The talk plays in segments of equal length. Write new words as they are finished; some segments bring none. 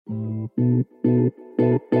This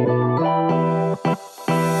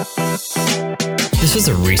was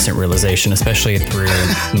a recent realization, especially through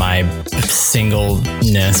my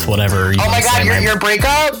singleness, whatever. Oh my God, your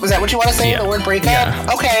breakup? Was that what you want to say? Yeah. The word breakup? Yeah.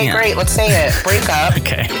 Okay, Yeah. great. Let's say it. Breakup.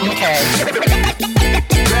 Okay.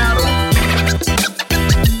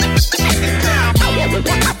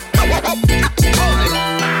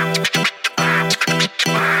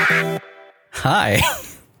 Hi.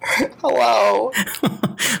 Hello.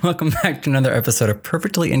 Welcome back to another episode of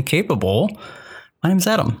Perfectly Incapable. My name's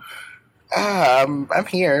Adam. I'm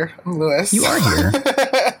here. I'm Lewis. You are here.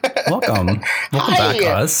 Welcome. Welcome back,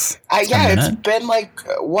 us. Yeah, it's been like,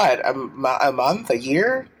 what, a month, a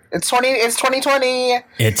year? It's 2020.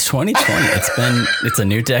 It's 2020. It's a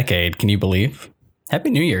new decade. Can you believe? Happy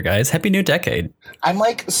New Year, guys. Happy new decade. I'm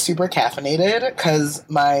like super caffeinated because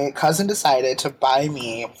my cousin decided to buy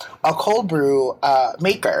me a cold brew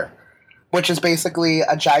maker, which is basically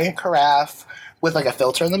a giant carafe with like a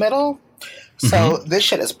filter in the middle. So this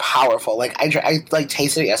shit is powerful. Like I like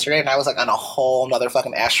tasted it yesterday and I was like on a whole nother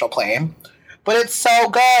fucking astral plane. But it's so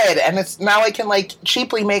good, and it's now I can like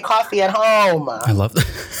cheaply make coffee at home. I love that.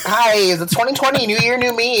 Guys, it's 2020, new year,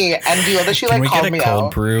 new me, and do you know that she like called me out? Can we get a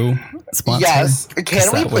cold brew sponsor? Yes,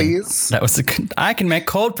 can we please? I can make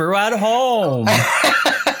cold brew at home.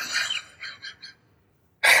 I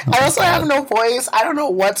also have no voice. I don't know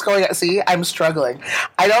what's going on. See, I'm struggling.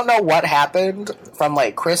 I don't know what happened from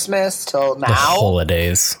like Christmas till now. The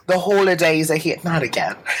holidays are here. Not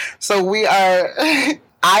again. So we are.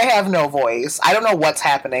 I have no voice. I don't know what's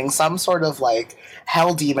happening. Some sort of like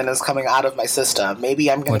hell demon is coming out of my system.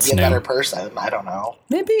 Maybe I'm going to be a better person. I don't know.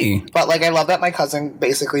 Maybe. But like, I love that my cousin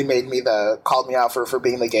basically called me out for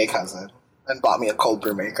being the gay cousin and bought me a cold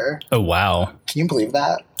brew maker. Oh, wow. Can you believe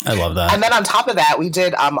that? I love that. And then on top of that, we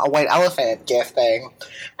did a white elephant gift thing.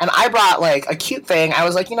 And I brought like a cute thing. I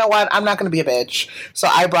was like, you know what? I'm not going to be a bitch. So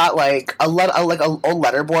I brought like a old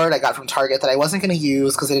letter board I got from Target that I wasn't going to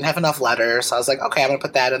use because I didn't have enough letters. So I was like, okay, I'm going to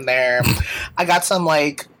put that in there. I got some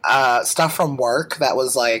like stuff from work that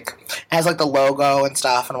was like, has like the logo and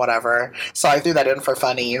stuff and whatever. So I threw that in for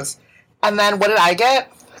funnies. And then what did I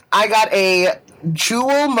get? I got a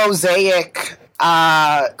jewel mosaic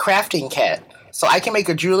crafting kit. So I can make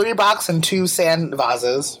a jewelry box and 2 sand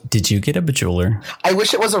vases. Did you get a bejeweler? I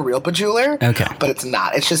wish it was a real bejeweler. Okay. But it's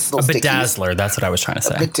not. It's just little a stickies. bedazzler. That's what I was trying to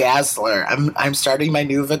say. A bedazzler. I'm starting my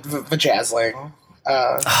new vajazzling. Do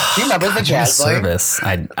you remember vajazzling? Service.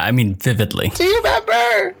 I mean, vividly. Do you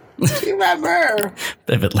remember?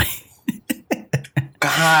 Vividly.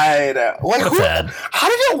 God. Like, how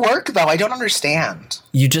did it work, though? I don't understand.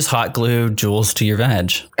 You just hot glue jewels to your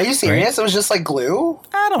veg. Are you serious? Right? It was just like glue?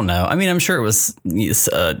 I don't know. I mean, I'm sure it was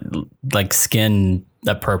like skin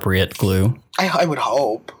appropriate glue. I would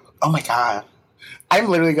hope. Oh my God. I'm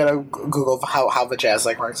literally going to Google how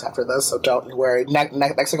vajazzling works after this, so don't worry.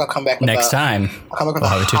 Next week I'll come back with Next time we'll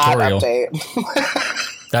have a tutorial.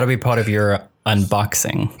 Update. That'll be part of your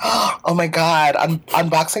unboxing. Oh my God.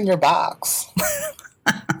 Unboxing your box.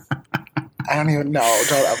 I don't even know.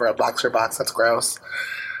 Don't ever unbox your box. That's gross.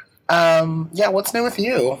 Yeah, what's new with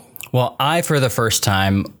you? Well, I, for the first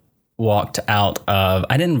time, walked out of...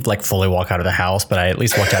 I didn't like fully walk out of the house, but I at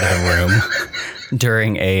least walked out of the room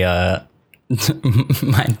during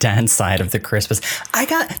my dad's side of the Christmas.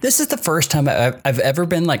 This is the first time I've ever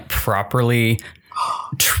been like properly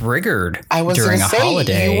triggered during a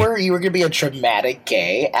holiday. You were gonna be a dramatic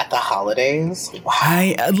gay at the holidays. Wow.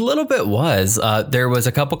 I a little bit was. There was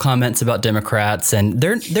a couple comments about Democrats, and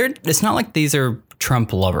they're. It's not like these are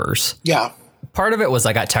Trump lovers. Yeah. Part of it was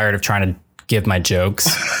I got tired of trying to give my jokes.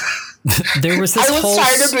 There was this I was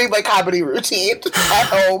tired of doing my comedy routine at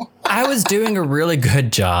home. I was doing a really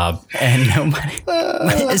good job, and nobody.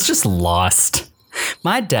 It's just lost.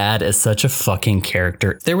 My dad is such a fucking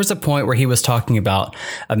character. There was a point where he was talking about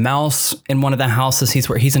a mouse in one of the houses.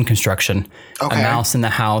 He's in construction. Okay. A mouse in the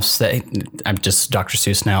house that I'm just Dr.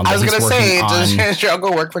 Seuss now. I was going to say, does your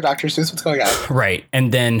uncle work for Dr. Seuss? What's going on? Right.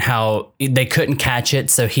 And then how they couldn't catch it.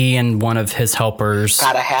 So he and one of his helpers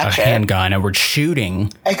got a handgun and were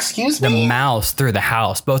shooting the mouse through the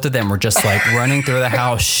house. Both of them were just like running through the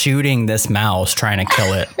house, shooting this mouse, trying to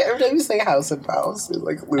kill it. Every time you say house and mouse, you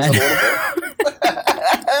like lose a little bit.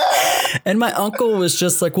 And my uncle was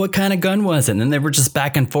just like, what kind of gun was it? And then they were just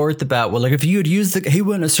back and forth about, well, like if you had used he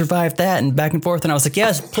wouldn't have survived that, and back and forth. And I was like,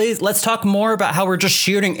 yes, please, let's talk more about how we're just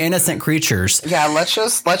shooting innocent creatures. Yeah, let's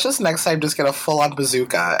just next time just get a full on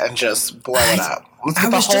bazooka and just blow it up. I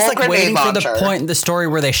was just like waiting for the point in the story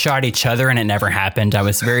where they shot each other and it never happened. I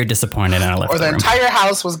was very disappointed and I left. Or the entire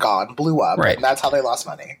house was gone, blew up, right? And that's how they lost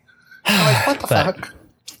money. I'm like, what the fuck?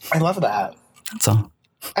 I love that. That's all.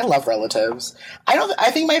 I love relatives.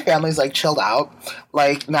 I think my family's like chilled out.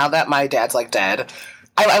 Like now that my dad's like dead.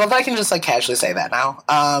 I love that I can just like casually say that now.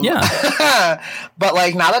 Yeah. But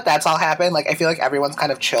like now that that's all happened, like I feel like everyone's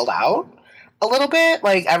kind of chilled out a little bit.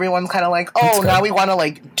 Like everyone's kind of like, oh, now we want to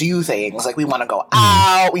like do things. Like we want to go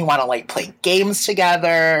out. We want to like play games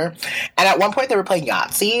together. And at one point they were playing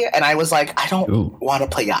Yahtzee, and I was like, I don't want to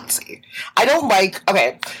play Yahtzee. I don't like.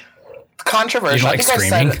 Okay. Controversial. You like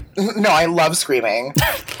screaming? No, I love screaming.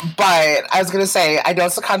 But I was gonna say, I know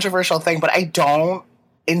it's a controversial thing, but I don't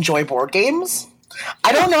enjoy board games.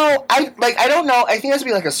 I don't know. I don't know. I think it has to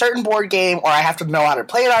be like a certain board game, or I have to know how to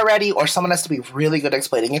play it already, or someone has to be really good at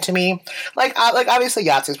explaining it to me. Like obviously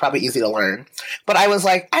Yahtzee is probably easy to learn, but I was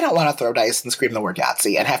like, I don't want to throw dice and scream the word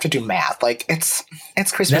Yahtzee and have to do math. Like it's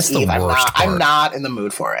Christmas Eve. I'm not in the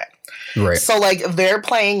mood for it. Right. So like they're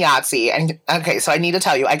playing Yahtzee, and okay, so I need to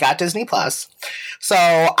tell you, I got Disney Plus, so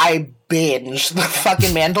I binged the fucking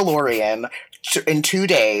Mandalorian in 2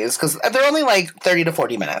 days because they're only like 30 to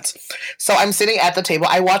 40 minutes. So I'm sitting at the table.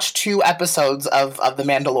 I watched 2 episodes of the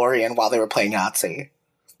Mandalorian while they were playing Yahtzee.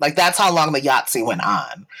 Like that's how long the Yahtzee went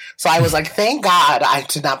on. So I was like, thank God I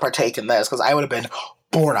did not partake in this because I would have been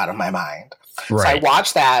bored out of my mind. Right. So I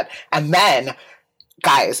watched that, and then.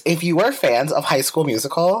 Guys, if you are fans of High School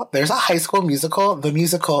Musical, there's a High School Musical,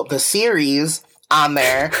 the series on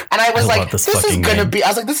there. And I was like, this is going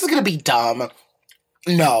to be dumb.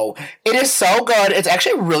 No, it is so good. It's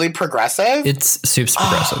actually really progressive. It's super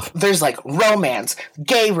progressive. There's like romance,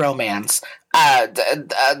 gay romance,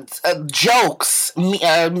 jokes,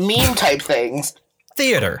 meme type things.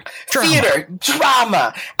 Theater,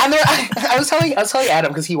 drama. And I was telling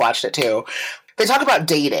Adam because he watched it too. They talk about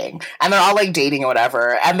dating, and they're all like dating or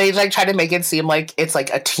whatever, and they like try to make it seem like it's like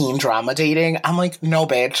a teen drama dating. I'm like, no,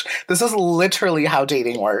 bitch, this is literally how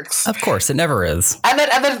dating works. Of course, it never is. And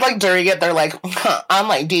then like during it, they're like,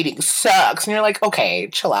 online dating sucks, and you're like, okay,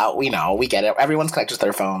 chill out. We know, we get it. Everyone's connected to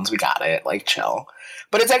their phones. We got it. Like, chill.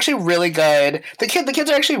 But it's actually really good. The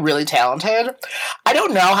kids are actually really talented. I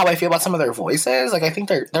don't know how I feel about some of their voices. Like I think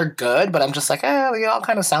they're good, but I'm just like, they all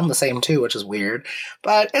kind of sound the same too, which is weird.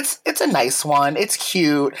 But it's a nice one. It's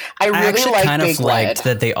cute. I really like kind Big of liked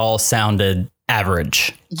that they all sounded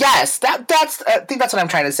average. Yes, that's I think that's what I'm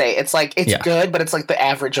trying to say. It's like it's good, but it's like the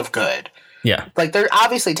average of good. Yeah. Like, they're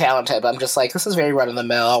obviously talented, but I'm just like, this is very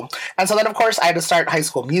run-of-the-mill. And so then, of course, I had to start High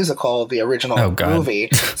School Musical, the original movie.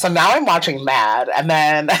 So now I'm watching Mad, and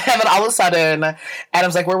then all of a sudden,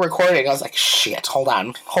 Adam's like, we're recording. I was like, shit, hold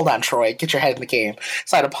on, Troy, get your head in the game.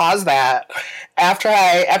 So I had to pause that. After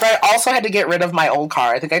I also had to get rid of my old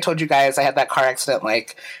car. I think I told you guys I had that car accident,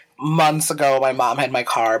 like, months ago. My mom had my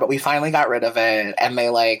car, but we finally got rid of it, and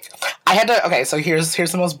so here's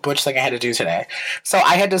the most butch thing I had to do today. So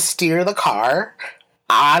I had to steer the car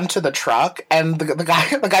onto the truck, and the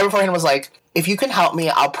guy beforehand was like, if you can help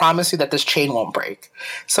me, I'll promise you that this chain won't break.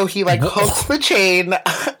 So he like hooks the chain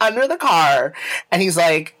under the car, and he's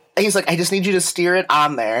like, I just need you to steer it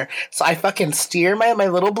on there. So I fucking steer my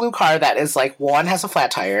little blue car that is like, 1 has a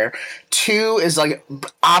flat tire, 2 is like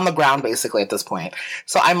on the ground basically at this point.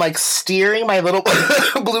 So I'm like steering my little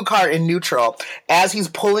blue car in neutral as he's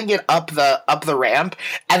pulling it up the ramp,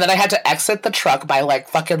 and then I had to exit the truck by like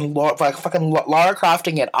fucking Lara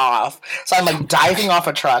Crofting it off. So I'm like diving off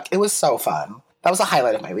a truck. It was so fun. That was a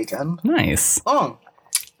highlight of my weekend. Nice. Oh.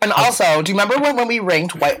 And also, do you remember when we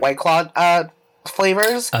ranked White Claw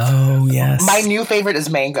flavors? Oh, yes. My new favorite is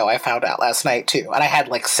mango. I found out last night too, and I had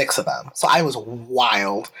like 6 of them, so I was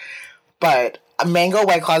wild. But mango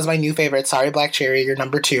White Claw is my new favorite. Sorry, Black Cherry, you're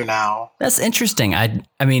number 2 now. That's interesting. I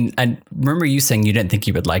mean, I remember you saying you didn't think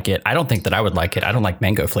you would like it. I don't think that I would like it. I don't like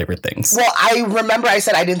mango flavored things. Well, I remember I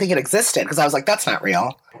said I didn't think it existed because I was like, that's not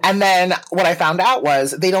real. And then what I found out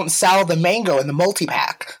was they don't sell the mango in the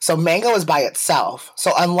multi-pack. So mango is by itself.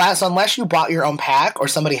 So unless you bought your own pack or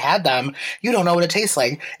somebody had them, you don't know what it tastes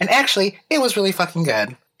like. And actually, it was really fucking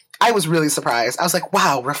good. I was really surprised. I was like,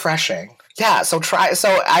 wow, refreshing. Yeah, so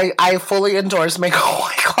I fully endorse Mango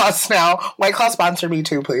White Claws now. White Claw sponsor me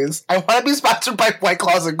too, please. I want to be sponsored by White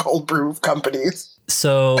Claws and cold brew companies.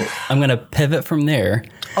 So I'm going to pivot from there.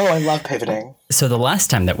 Oh, I love pivoting. So the last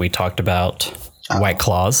time that we talked about White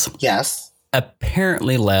Claws, yes,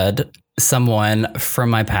 apparently led someone from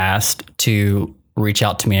my past to reach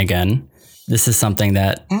out to me again. This is something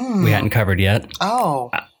that we hadn't covered yet. Oh.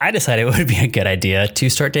 I decided it would be a good idea to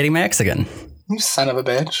start dating my ex again. You son of a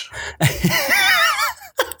bitch.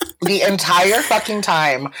 The entire fucking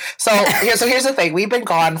time. So here's the thing. We've been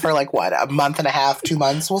gone for like what, a month and a half, 2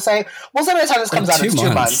 months, we'll say. By the time this comes out, it's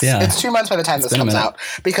 2 months. Yeah. It's 2 months by the time this comes out.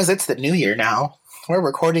 Because it's the new year now. We're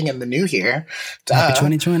recording in the new year. Happy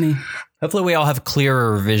 2020. Hopefully we all have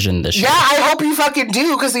clearer vision this year. Yeah, I hope you fucking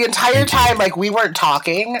do, because the entire time, like, we weren't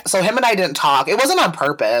talking. So him and I didn't talk. It wasn't on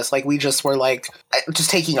purpose. Like, we just were, like,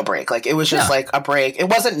 just taking a break. Like, it was just, like, a break. It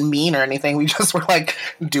wasn't mean or anything. We just were, like,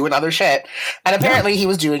 doing other shit. And apparently he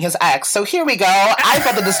was doing his ex. So here we go. I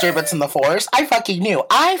felt the disturbance in the force. I fucking knew.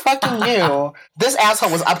 This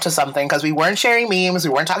asshole was up to something, because we weren't sharing memes.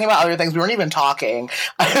 We weren't talking about other things. We weren't even talking.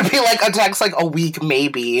 It'd be, like, a text, like, a week,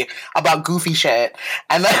 maybe, about goofy shit.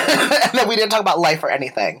 And then we didn't talk about life or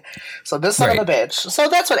anything. So this son of a bitch. So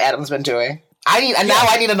that's what Adam's been doing. Now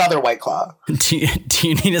I need another White Claw. Do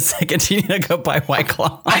you need a second? Do you need to go buy White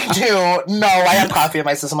Claw? I do. No, I have coffee in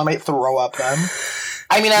my system. I might throw up then.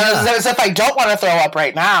 I mean, as if I don't want to throw up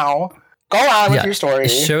right now. Go on with your story.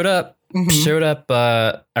 Showed up.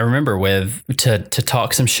 I remember to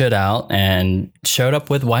talk some shit out, and showed up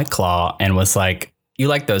with White Claw and was like, "You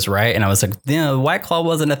like those, right?" And I was like, White Claw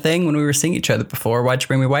wasn't a thing when we were seeing each other before. Why'd you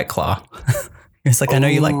bring me White Claw? It's like, I know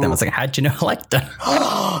you like them. I was like, how'd you know I liked them?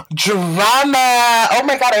 Drama. Oh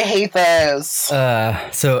my God, I hate this.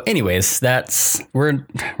 So anyways, we're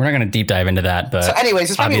not going to deep dive into that, but so anyways,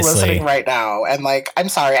 he's probably listening right now. And like, I'm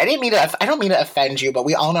sorry, I don't mean to offend you, but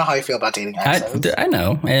we all know how I feel about dating episodes. I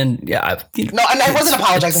know. And yeah. No, and I wasn't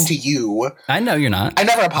apologizing to you. I know you're not. I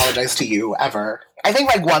never apologized to you ever. I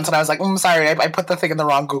think like once, and I was like, I'm sorry, I put the thing in the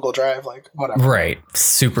wrong Google Drive, like whatever. Right.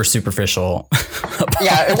 Super superficial.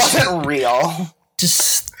 Yeah, it wasn't real.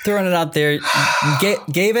 Just throwing it out there.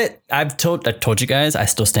 Gave it. I told you guys, I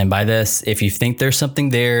still stand by this. If you think there's something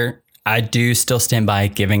there, I do still stand by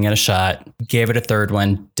giving it a shot. Gave it a third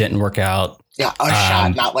one. Didn't work out. Yeah, a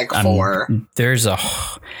shot, not like 4. It's a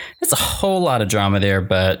whole lot of drama there,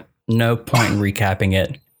 but no point in recapping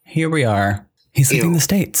it. Here we are. He's leaving the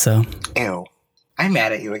state, so. Ew. I'm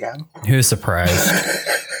mad at you again. Who's surprised?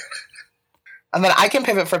 And then I can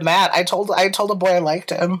pivot from that. I told a boy I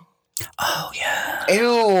liked him. Oh yeah.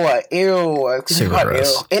 Ew. Super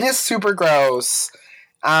gross. Ew. It is super gross.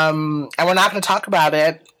 And we're not going to talk about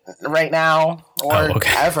it right now or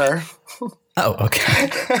ever. Oh, okay.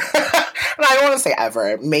 I don't want to say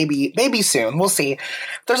ever. Maybe soon. We'll see.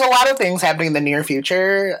 There's a lot of things happening in the near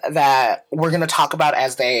future that we're going to talk about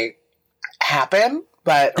as they happen.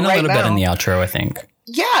 But and a little bit in the outro, I think.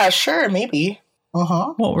 Yeah, sure, maybe.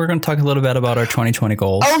 Well, we're going to talk a little bit about our 2020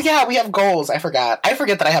 goals. Oh, yeah, we have goals. I forgot. I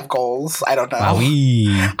forget that I have goals. I don't know. Wowie.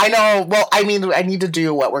 I know. Well, I mean, I need to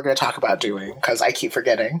do what we're going to talk about doing because I keep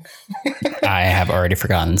forgetting. I have already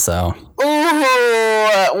forgotten, so.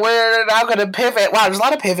 Ooh, we're now going to pivot. Wow, there's a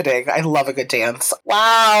lot of pivoting. I love a good dance.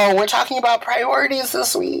 Wow, we're talking about priorities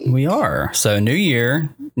this week. We are. So, new year,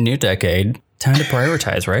 new decade. Time to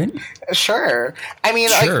prioritize, right? Sure. I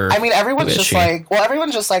mean, everyone's just like,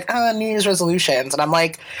 New Year's resolutions. And I'm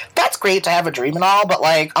like, that's great to have a dream and all, but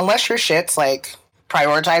like, unless your shit's like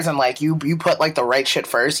prioritized and like you put like the right shit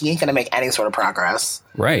first, you ain't gonna make any sort of progress.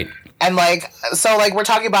 Right. And like, so like we're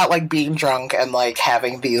talking about like being drunk and like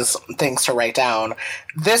having these things to write down.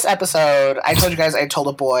 This episode, I told you guys I told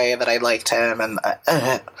a boy that I liked him, and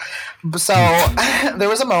so there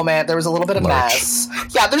was a moment, there was a little bit of mess.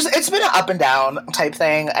 Yeah, it's been an up and down type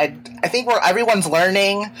thing. I think everyone's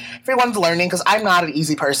learning because I'm not an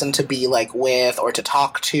easy person to be like with or to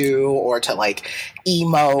talk to or to like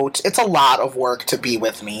emote. It's a lot of work to be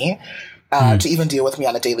with me. To even deal with me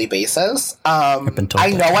on a daily basis. I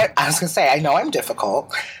know I'm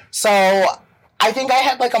difficult. So I think I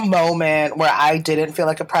had like a moment where I didn't feel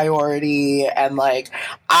like a priority, and like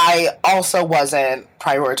I also wasn't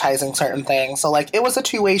prioritizing certain things. So like it was a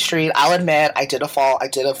two-way street. I'll admit I did a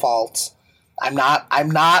fault. I'm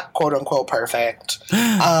not quote unquote perfect.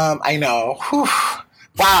 I know. Whew.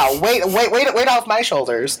 Wow, wait off my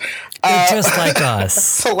shoulders. Just like us.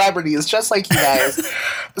 Celebrities, just like you guys.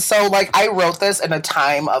 So, like, I wrote this in a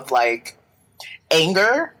time of, like,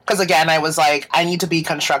 anger. Because, again, I was like, I need to be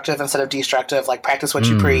constructive instead of destructive. Like, practice what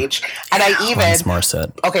you preach. And I even... More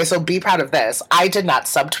said. Okay, so be proud of this. I did not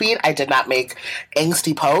subtweet. I did not make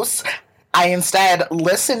angsty posts. I instead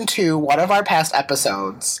listened to one of our past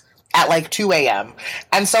episodes at like 2 a.m.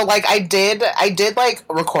 And so like I did like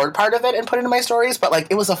record part of it and put it in my stories, but like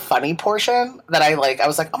it was a funny portion that I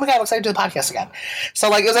was like, oh my God, I'm excited to do the podcast again. So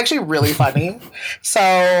like it was actually really funny. So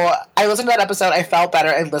I listened to that episode. I felt better.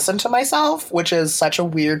 I listened to myself, which is such a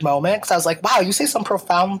weird moment because I was like, wow, you say some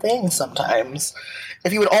profound things sometimes.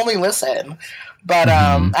 If you would only listen. But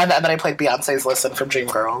and then I played Beyonce's "Listen" from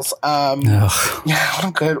Dreamgirls.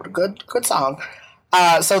 Yeah, good song.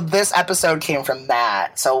 So this episode came from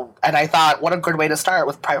that. So, and I thought, what a good way to start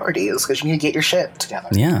with priorities, because you need to get your shit together.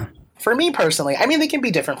 Yeah. for me personally, I mean, they can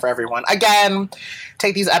be different for everyone. Again,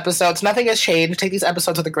 take these episodes. Nothing has changed. Take these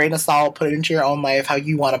episodes with a grain of salt. Put it into your own life how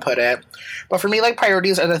you want to put it. But for me, like,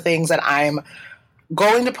 priorities are the things that I'm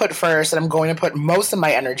going to put first and I'm going to put most of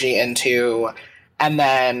my energy into, and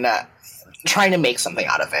then trying to make something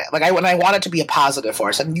out of it. Like, when I want it to be a positive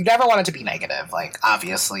force, and you never want it to be negative, like,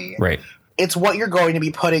 obviously. Right. It's what you're going to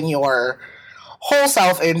be putting your whole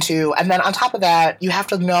self into, and then on top of that, you have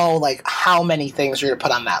to know, like, how many things you're going to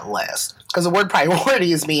put on that list. Because the word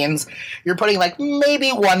priorities means you're putting, like, maybe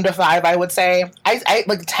 1 to 5, I would say. I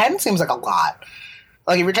like, 10 seems like a lot.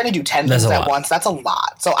 Like, if you're trying to do 10 things at once, that's a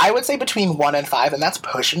lot. So I would say between 1 and 5, and that's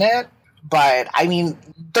pushing it. But, I mean,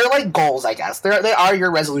 they're like goals, I guess. They are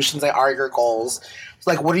your resolutions. They are your goals. It's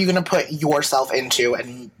like, what are you going to put yourself into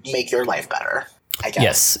and make your life better, I guess.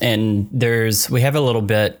 Yes, and we have a little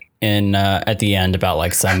bit in at the end about,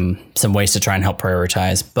 like, some ways to try and help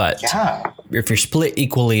prioritize. But if you're split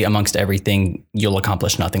equally amongst everything, you'll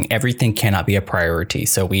accomplish nothing. Everything cannot be a priority.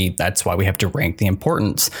 So that's why we have to rank the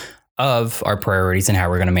importance of our priorities and how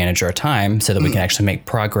we're going to manage our time so that we can actually make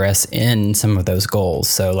progress in some of those goals.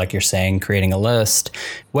 So, like you're saying, creating a list,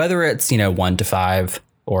 whether it's, 1 to 5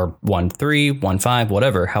 or 1, 3, 1, 5,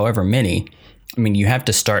 whatever, however many. I mean, you have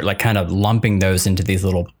to start, like, kind of lumping those into these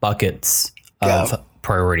little buckets of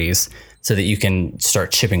priorities so that you can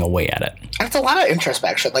start chipping away at it. And it's a lot of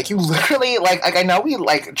introspection. Like, you literally, like I know we,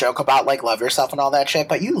 like, joke about, like, love yourself and all that shit,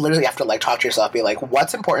 but you literally have to, like, talk to yourself, be like,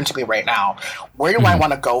 what's important to me right now? Where do I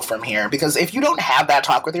want to go from here? Because if you don't have that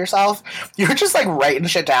talk with yourself, you're just, like, writing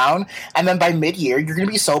shit down, and then by mid-year, you're going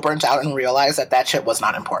to be so burnt out and realize that shit was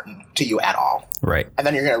not important to you at all. Right. And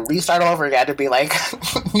then you're going to restart all over again to be like,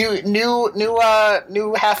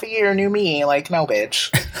 new half a year, new me. Like, no,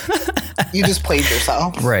 bitch. You just played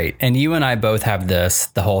yourself. Right. And you and I both have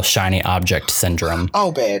the whole shiny object syndrome.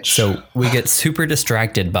 Oh, bitch. So we get super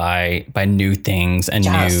distracted by new things and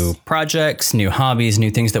new projects, new hobbies, new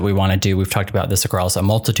things that we want to do. We've talked about this across a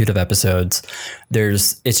multitude of episodes.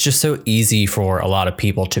 It's just so easy for a lot of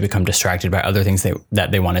people to become distracted by other things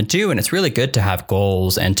that they want to do. And it's really good to have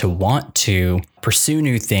goals and to want to pursue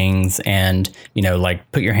new things and,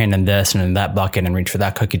 like, put your hand in this and in that bucket and reach for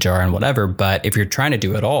that cookie jar and whatever. But if you're trying to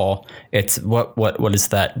do it all, it's what is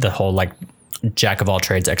that? The whole, like, jack of all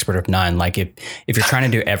trades, expert of none. Like, if you're trying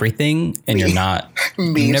to do everything and you're not,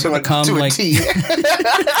 you never become like,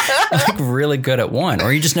 like really good at one,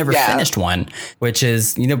 or you just never finished one, which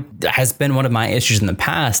is, has been one of my issues in the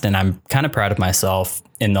past. And I'm kind of proud of myself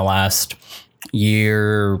in the last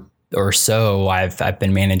year or so. I've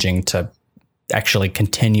been managing to actually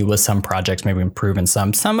continue with some projects, maybe improve in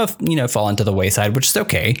some have, fallen to the wayside, which is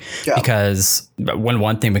okay because when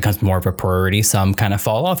one thing becomes more of a priority, some kind of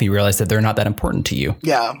fall off. You realize that they're not that important to you.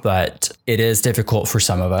 Yeah. But it is difficult for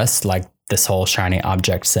some of us, like this whole shiny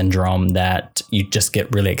object syndrome, that you just get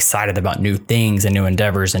really excited about new things and new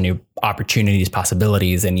endeavors and new opportunities,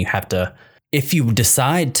 possibilities. And you have to, if you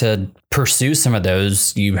decide to pursue some of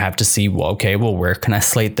those, you have to see, where can I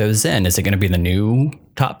slate those in? Is it going to be the new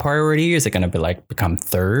top priority? Is it going to be become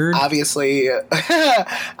third? Obviously,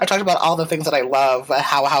 I talked about all the things that I love,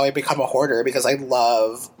 how I become a hoarder, because I think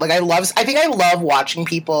I love watching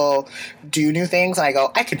people do new things, and I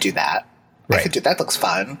go, I could do that. Right. I could do that. Looks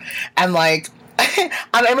fun. And like,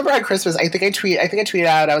 I remember on Christmas, I think I tweeted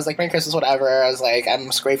out, I was like, Merry Christmas, whatever. I was like, I'm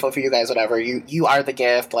just grateful for you guys, whatever. You are the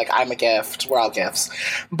gift. Like, I'm a gift. We're all gifts.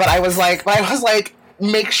 But I was like,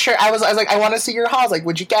 make sure, I was like, I want to see your hauls. Like,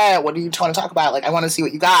 what'd you get? What do you want to talk about? Like, I want to see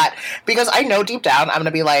what you got. Because I know deep down, I'm going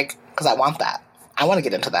to be like, because I want that. I want to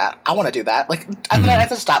get into that. I want to do that. Like, and then I have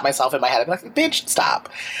to stop myself in my head. I'm like, bitch, stop.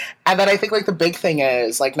 And then I think, like, the big thing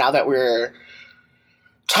is, like, now that we're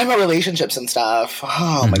talking about relationships and stuff,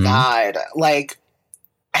 oh my God, like,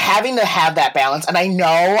 having to have that balance. And I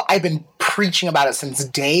know I've been preaching about it since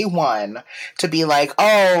day one, to be like,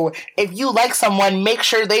 oh, if you like someone, make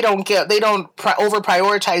sure they don't over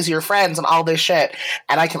prioritize your friends and all this shit.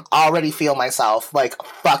 And I can already feel myself like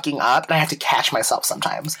fucking up, and I have to catch myself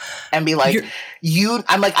sometimes and be like,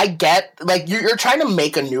 I'm like, I get, like, you're trying to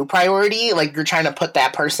make a new priority, like, you're trying to put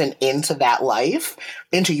that person into that life,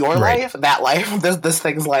 into your life, that life, this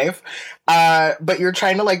thing's life. But you're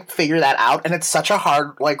trying to, like, figure that out, and it's such a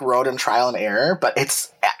hard, like, road and trial and error, but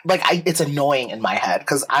it's like, it's annoying in my head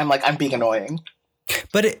because I'm like, I'm being annoying.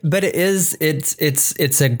 But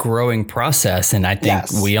it's a growing process, and I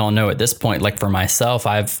think we all know at this point, like for myself,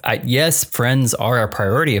 yes, friends are a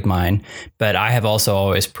priority of mine, but I have also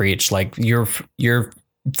always preached, like, your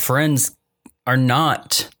friends are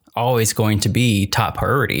not always going to be top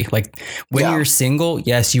priority. Like when Yeah. you're single,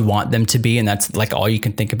 yes, you want them to be, and that's like all you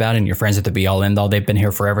can think about, and your friends are the be all end all. They've been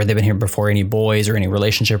here forever. They've been here before any boys or any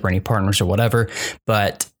relationship or any partners or whatever.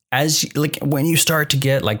 But when you start to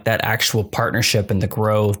get like that actual partnership and the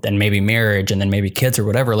growth and maybe marriage and then maybe kids or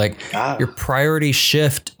whatever, like your priorities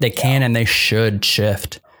shift. They can and they should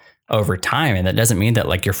shift over time. And that doesn't mean that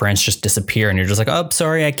like your friends just disappear and you're just like, oh,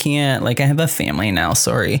 sorry, I can't. Like I have a family now.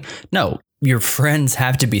 Sorry. No, your friends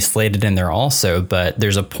have to be slated in there also. But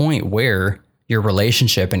there's a point where your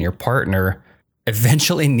relationship and your partner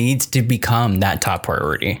eventually needs to become that top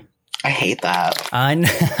priority. I hate that. I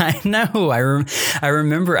know. I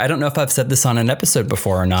remember, I don't know if I've said this on an episode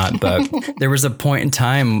before or not, but there was a point in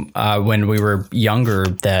time when we were younger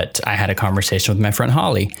that I had a conversation with my friend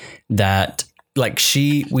Holly that like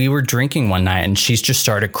we were drinking one night and she's just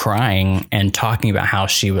started crying and talking about how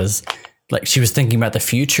she was thinking about the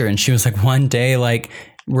future. And she was like, one day, like,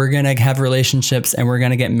 we're going to have relationships and we're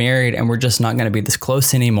going to get married and we're just not going to be this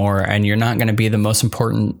close anymore. And you're not going to be the most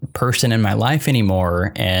important person in my life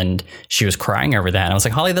anymore. And she was crying over that. And I was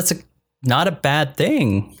like, Holly, that's not a bad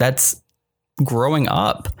thing. That's growing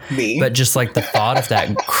up. Me? But just like the thought of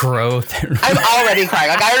that growth. I'm already crying.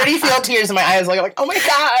 Like I already feel tears in my eyes. Like, oh my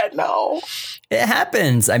God, no. It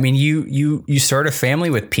happens. I mean, you start a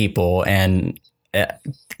family with people and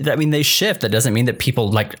they shift. That doesn't mean that people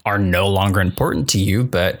like are no longer important to you,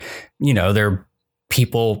 but they're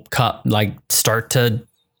people like start to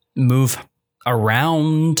move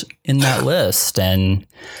around in that list. And,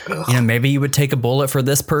 maybe you would take a bullet for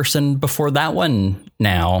this person before that one.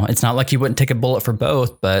 Now it's not like you wouldn't take a bullet for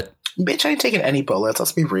both, but bitch, I ain't taking any bullets.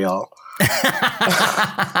 Let's be real. I'm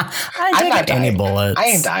not taking any bullets. I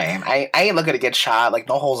ain't dying. I ain't looking to get shot. Like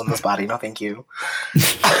no holes in this body. No, thank you.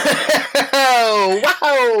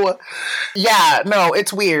 Wow. Yeah, no,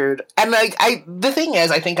 it's weird. And like the thing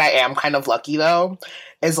is, I think I am kind of lucky though.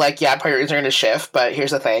 Is like, yeah, priorities are going to shift. But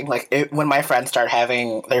here's the thing. Like when my friends start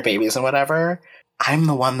having their babies and whatever, I'm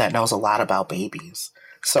the one that knows a lot about babies.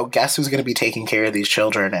 So guess who's going to be taking care of these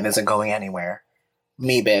children and isn't going anywhere?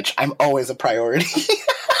 Me, bitch. I'm always a priority.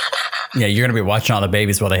 Yeah, you're going to be watching all the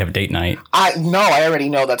babies while they have date night. I already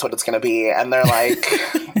know that's what it's going to be. And they're like,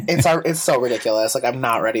 it's so ridiculous. Like, I'm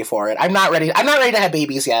not ready for it. I'm not ready to have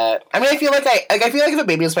babies yet. I mean, I feel like if a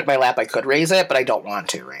baby was put in my lap, I could raise it, but I don't want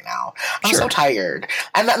to right now. I'm so tired.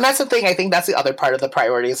 And that's the thing. I think that's the other part of the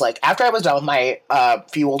priorities. Like, after I was done with my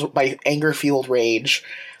anger-fueled rage,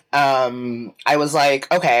 I was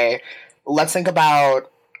like, okay, let's think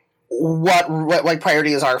about what like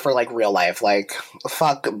priorities are for like real life. Like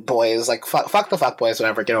fuck boys, like fuck the fuck boys,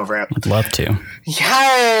 whatever, get over it. I'd love to.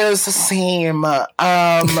 Yes, same. But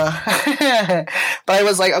I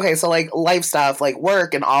was like, okay, so like life stuff, like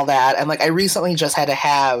work and all that, and like I recently just had to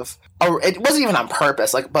have it wasn't even on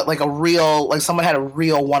purpose, like, but like a real, like someone had a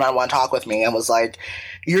real one-on-one talk with me and was like,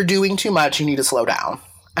 you're doing too much, you need to slow down.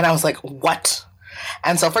 And I was like, what?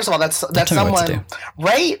 And so first of all, that's someone,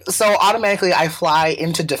 right? So automatically I fly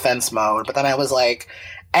into defense mode. But then I was like,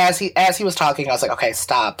 as he was talking, I was like, okay,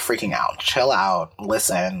 stop freaking out, chill out,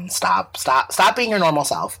 listen, stop being your normal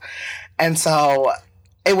self. And so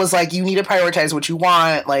it was like, you need to prioritize what you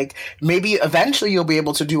want. Like maybe eventually you'll be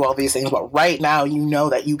able to do all these things, but right now you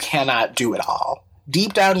know that you cannot do it all.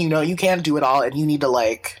 Deep down, you know you can't do it all, and you need to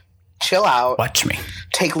like chill out. Watch me.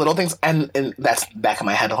 Take little things, and that's back in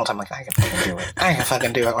my head the whole time. Like, I can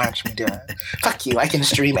fucking do it. Watch me do it. Fuck you. I can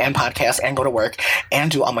stream and podcast and go to work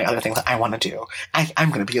and do all my other things that I want to do. I'm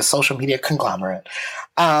going to be a social media conglomerate.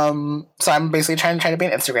 So I'm basically trying to be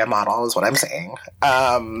an Instagram model is what I'm saying.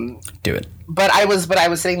 Do it. But I was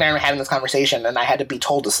sitting there and having this conversation, and I had to be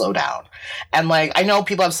told to slow down. And like, I know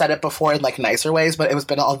people have said it before in like nicer ways, but it's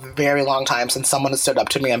been a very long time since someone has stood up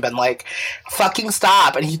to me and been like, "Fucking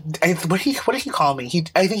stop!" And what did he call me?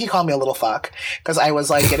 I think he called me a little fuck because I was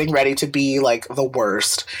like getting ready to be like the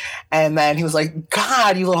worst. And then he was like,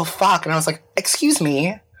 "God, you little fuck!" And I was like, "Excuse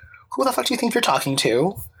me, who the fuck do you think you're talking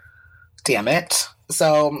to? Damn it."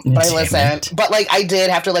 So, but I listened, but like I did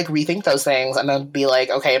have to like rethink those things and then be like,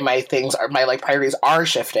 okay, my like priorities are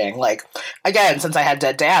shifting. Like again, since I had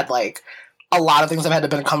dead dad, like a lot of things have had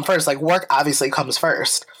to come first. Like work obviously comes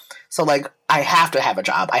first. So like I have to have a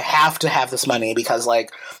job. I have to have this money because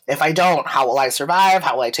like if I don't, how will I survive?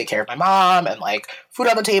 How will I take care of my mom and like food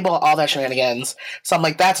on the table, all that shenanigans. So I'm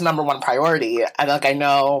like, that's number one priority. And like I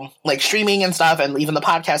know like streaming and stuff and even the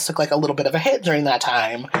podcast took like a little bit of a hit during that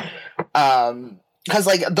time. Because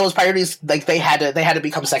like those priorities, like they had to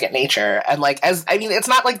become second nature, and like it's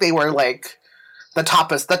not like they were like the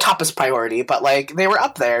toppest priority, but like they were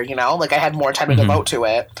up there, you know, like I had more time to devote to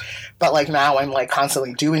it. But like now I'm like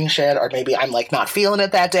constantly doing shit, or maybe I'm like not feeling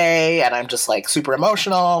it that day and I'm just like super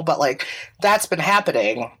emotional, but like that's been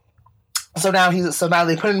happening. So now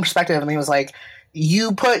they put it in perspective, and he was like,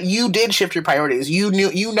 you did shift your priorities. You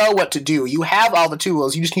know what to do. You have all the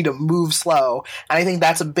tools. You just need to move slow. And I think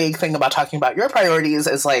that's a big thing about talking about your priorities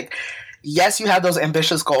is like, yes, you have those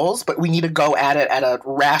ambitious goals, but we need to go at it at a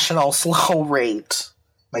rational, slow rate,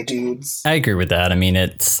 my dudes. I agree with that. I mean,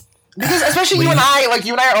 it's... Because especially you and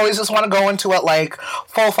I always just want to go into it like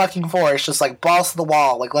full fucking force, just like balls to the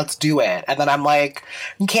wall, like let's do it. And then I'm like,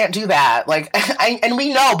 you can't do that. Like, and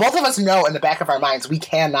we know, both of us know in the back of our minds, we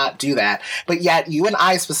cannot do that. But yet you and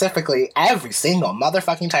I specifically, every single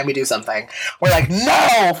motherfucking time we do something, we're like,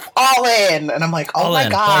 no, all in. And I'm like, oh my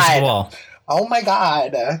God. Oh my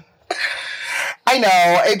God. I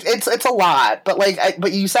know it's a lot, but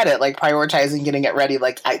but you said it, like prioritizing, getting it ready.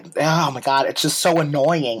 Like, oh my God, it's just so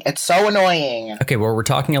annoying. It's so annoying. Okay, well, we're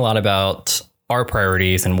talking a lot about our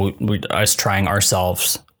priorities and us trying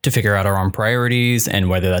ourselves to figure out our own priorities, and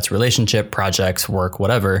whether that's relationship, projects, work,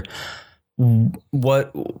 whatever.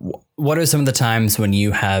 What are some of the times when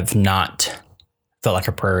you have not felt like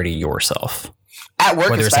a priority yourself? At work,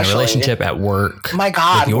 whether especially. It's in a relationship, at work, my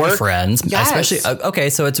God, with your work, friends, yes. Especially. Okay,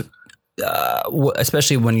 so it's.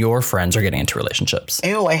 Especially when your friends are getting into relationships.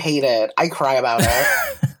 Ew, I hate it. I cry about it.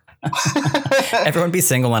 Everyone be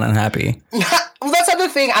single and unhappy. Well, that's not the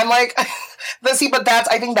thing. I'm like, but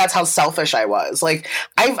I think that's how selfish I was. Like,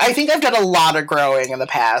 I think I've done a lot of growing in the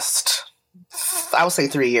past, I would say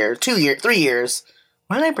 3 years, 3 years.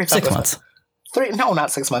 When did I break up? 6 months. 3, no,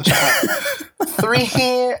 not 6 months. 3,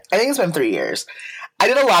 I think it's been 3 years. I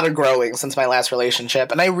did a lot of growing since my last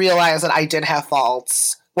relationship, and I realized that I did have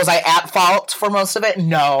faults. Was I at fault for most of it?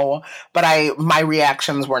 No, but my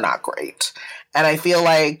reactions were not great. And I feel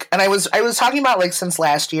like, and I was talking about like since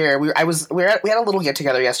last year, we had a little get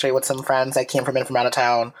together yesterday with some friends that came from out of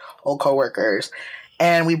town, old coworkers,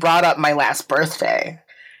 and we brought up my last birthday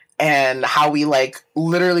and how we like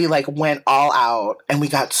literally like went all out, and we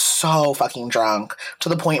got so fucking drunk to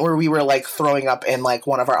the point where we were like throwing up in like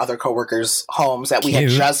one of our other coworkers' homes that we had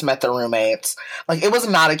just met the roommates. Like, it was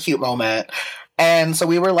not a cute moment. And so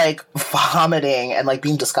we were like vomiting and like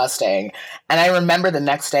being disgusting. And I remember the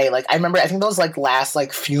next day, like I think those like last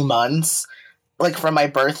like few months, like from my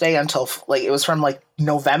birthday until like it was from like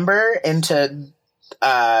November into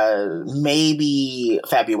maybe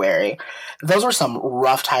February. Those were some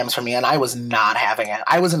rough times for me, and I was not having it.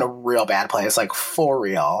 I was in a real bad place, like for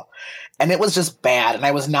real. And it was just bad, and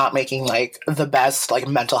I was not making like the best like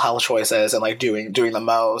mental health choices and like doing the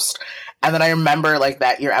most. And then I remember like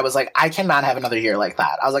that year, I was like, I cannot have another year like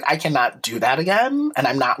that. I was like, I cannot do that again, and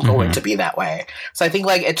I'm not going to be that way. So I think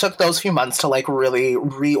like it took those few months to like really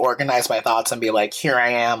reorganize my thoughts and be like, here I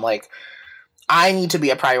am, like I need to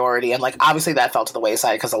be a priority. And like obviously that fell to the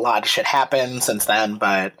wayside because a lot of shit happened since then.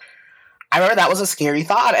 But I remember that was a scary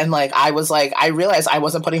thought, and like I was like, I realized I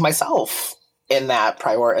wasn't putting myself in that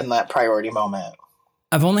priority moment.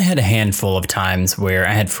 I've only had a handful of times where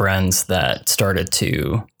I had friends that started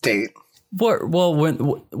to date. Well,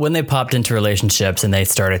 when they popped into relationships and they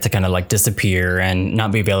started to kind of like disappear and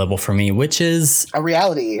not be available for me, which is a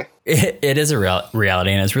reality. It is a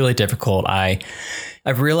reality, and it's really difficult. I've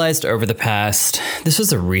realized over the past, this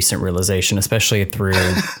was a recent realization, especially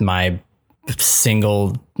through my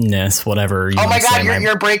singleness, whatever you want to say. Oh my God,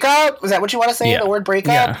 your breakup? Is that what you want to say? Yeah. The word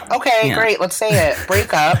breakup? Yeah. Okay, yeah. Great. Let's say it.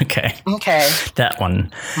 Breakup. Okay. That one.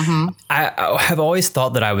 Mm-hmm. I have always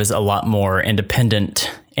thought that I was a lot more independent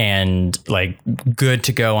and like good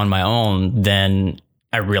to go on my own than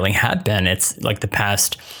I really had been. It's like the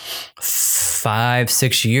past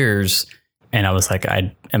 5-6 years, and I was like,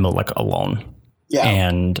 I am like alone. Yeah.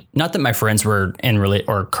 And not that my friends were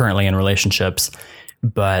currently in relationships,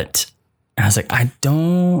 but I was like, I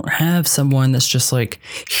don't have someone that's just like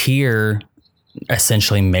here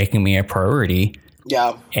essentially making me a priority.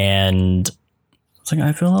 Yeah. And it's like,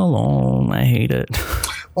 I feel alone. I hate it.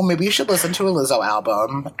 Well, maybe you should listen to a Lizzo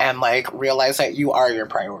album and like realize that you are your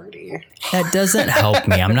priority. That doesn't help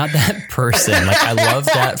me. I'm not that person. Like, I love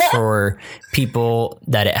that for people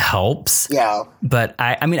that it helps. Yeah. But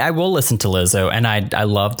I mean, I will listen to Lizzo, and I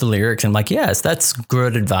love the lyrics. And like, yes, that's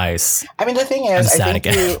good advice. I mean, the thing is, I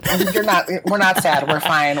think you're not, we're not sad. We're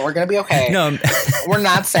fine. We're going to be okay. No, we're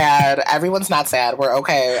not sad. Everyone's not sad. We're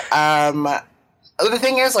okay. The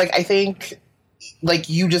thing is, like, I think like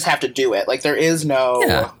you just have to do it. Like there is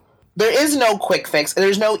no quick fix.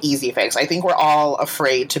 There's no easy fix. I think we're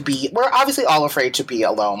obviously all afraid to be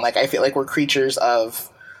alone. Like I feel like we're creatures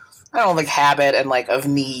of I don't know, like habit and like of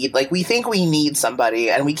need. Like we think we need somebody,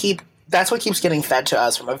 and that's what keeps getting fed to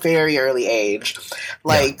us from a very early age.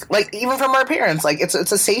 Like even from our parents, like it's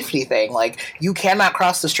a safety thing. Like you cannot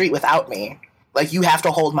cross the street without me. Like you have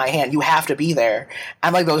to hold my hand. You have to be there.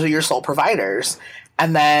 And like those are your sole providers.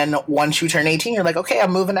 And then once you turn 18, you're like, okay,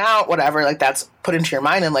 I'm moving out, whatever. Like that's put into your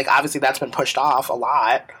mind. And like obviously that's been pushed off a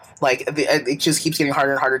lot. Like it just keeps getting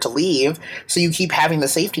harder and harder to leave. So you keep having the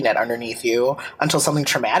safety net underneath you until something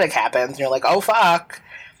traumatic happens. And you're like, oh, fuck.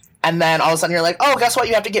 And then all of a sudden you're like, oh, guess what?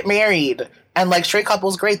 You have to get married. And like straight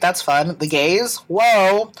couples, great, that's fun. The gays,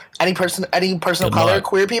 whoa. Any person of color,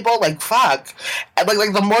 queer people, like fuck. And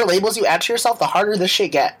like the more labels you add to yourself, the harder this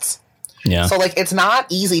shit gets. Yeah. So like it's not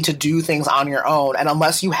easy to do things on your own, and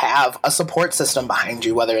unless you have a support system behind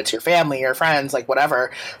you, whether it's your family, your friends, like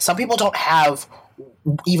whatever. Some people don't have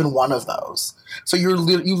even one of those. So you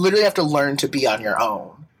literally have to learn to be on your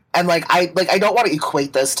own. And like I don't want to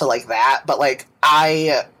equate this to like that, but like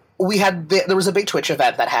there was a big Twitch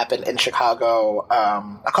event that happened in Chicago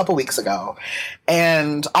a couple weeks ago,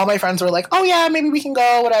 and all my friends were like, oh yeah, maybe we can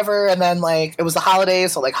go, whatever. And then like it was the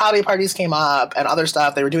holidays, so like holiday parties came up and other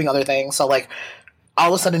stuff. They were doing other things, so like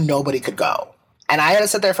all of a sudden nobody could go. And I had to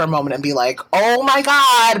sit there for a moment and be like, oh my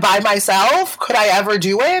God, by myself? Could I ever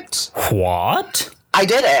do it? What? I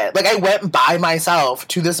did it. Like I went by myself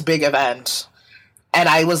to this big event, and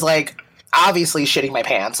I was like, obviously shitting my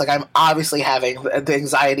pants. Like I'm obviously having the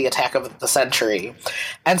anxiety attack of the century.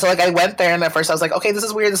 And so like I went there, and at first I was like, okay, this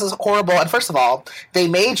is weird, this is horrible. And first of all, they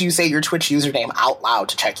made you say your Twitch username out loud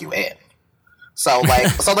to check you in. So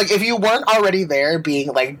like if you weren't already there being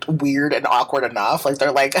like weird and awkward enough, like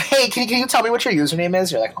they're like, hey, can you tell me what your username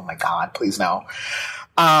is? You're like, oh my God, please no.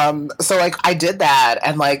 So like I did that,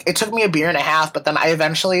 and like it took me a beer and a half, but then I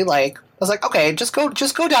eventually like was like, okay, just go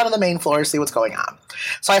down to the main floor, see what's going on.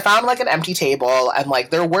 So I found like an empty table, and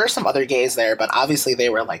like there were some other gays there, but obviously they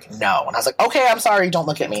were like, no. And I was like, okay, I'm sorry, don't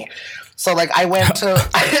look at me. So like I went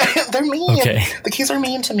to they're mean. Okay. The gays are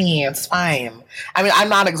mean to me. It's fine. I mean, I'm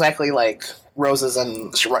not exactly like roses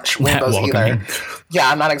and rainbows either. Yeah,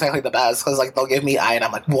 I'm not exactly the best, because like they'll give me eye and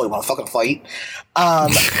I'm like, boy, you want to fucking fight?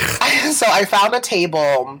 So I found a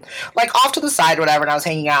table like off to the side, whatever, and I was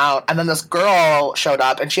hanging out, and then this girl showed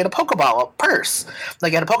up, and she had a Pokeball purse.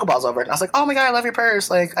 Like, had a Pokeballs over it, and I was like, oh my God, I love your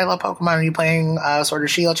purse. Like, I love Pokemon. Are you playing Sword or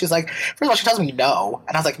Shield? She's like, first of all, she tells me no,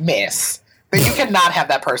 and I was like, miss, but you cannot have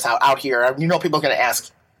that purse out here. You know people are gonna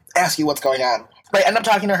ask you what's going on. But I ended up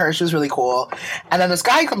talking to her. She was really cool, and then this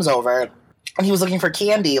guy comes over, and he was looking for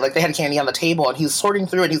candy. Like, they had candy on the table, and he was sorting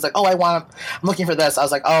through it. He's like, oh, I'm looking for this. I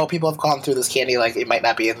was like, oh, people have gone through this candy. Like, it might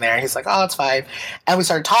not be in there. He's like, oh, that's fine. And we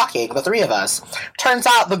started talking, the three of us. Turns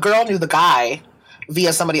out the girl knew the guy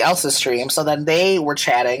via somebody else's stream. So then they were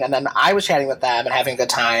chatting, and then I was chatting with them and having a good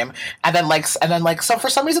time. And then so for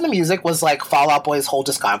some reason the music was like Fall Out Boy's whole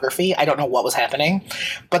discography. I don't know what was happening.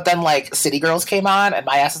 But then like City Girls came on, and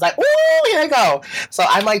my ass is like, ooh, here I go. So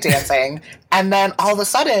I'm like dancing. And then all of a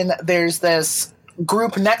sudden there's this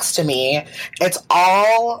group next to me.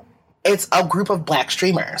 It's a group of black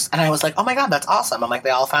streamers. And I was like, oh my God, that's awesome. I'm like, they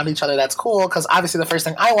all found each other. That's cool. Because obviously the first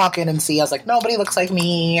thing I walk in and see, I was like, nobody looks like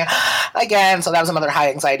me again. So that was another high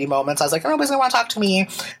anxiety moment. So I was like, nobody's going to want to talk to me.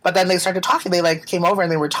 But then they started talking. They like came over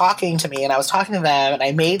and they were talking to me, and I was talking to them, and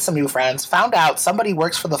I made some new friends. Found out somebody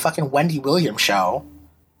works for the fucking Wendy Williams show.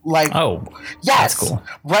 Like, oh, yes, that's cool,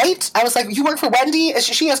 right? I was like, you work for Wendy? Is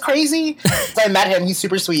she as crazy? So I met him. He's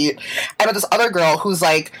super sweet. I met this other girl who's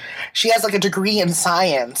like, she has like a degree in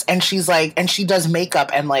science, and she's like, and she does makeup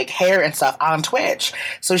and like hair and stuff on Twitch.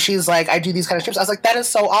 So she's like, I do these kind of streams. I was like, that is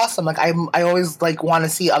so awesome. Like, I always like want to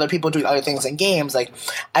see other people doing other things in games. Like,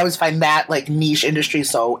 I always find that like niche industry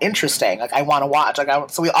so interesting. Like, I want to watch.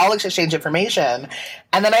 So we all exchange information,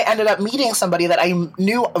 and then I ended up meeting somebody that I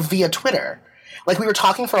knew via Twitter. Like, we were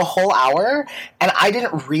talking for a whole hour, and I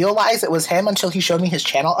didn't realize it was him until he showed me his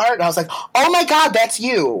channel art, and I was like, oh my God, that's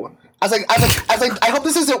you. I was like, I hope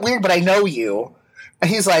this isn't weird, but I know you. And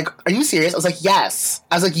he's like, are you serious? I was like, yes.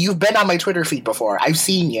 I was like, you've been on my Twitter feed before. I've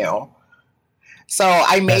seen you. So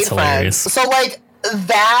I made friends. So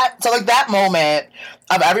that moment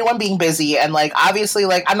of everyone being busy, and like obviously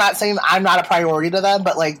like I'm not saying I'm not a priority to them,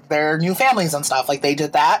 but like their new families and stuff, like they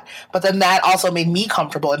did that. But then that also made me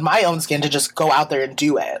comfortable in my own skin to just go out there and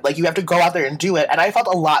do it. Like, you have to go out there and do it, and I felt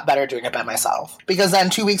a lot better doing it by myself, because then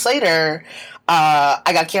 2 weeks later I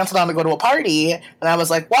got canceled on to go to a party, and I was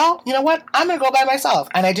like, well, you know what? I'm gonna go by myself.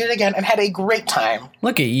 And I did it again and had a great time.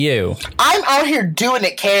 Look at you. I'm out here doing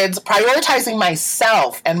it, kids, prioritizing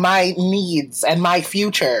myself and my needs and my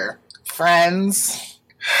future. Friends.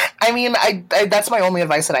 I mean, I that's my only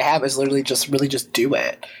advice that I have, is literally just really just do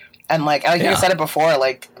it. And like I said it before,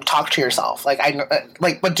 like talk to yourself. Like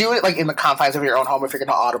but do it like in the confines of your own home if you're going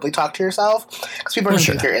to audibly talk to yourself, because people are going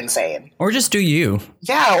to think you're insane. Or just do you.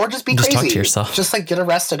 Yeah, or just be crazy. Just talk to yourself. Just like get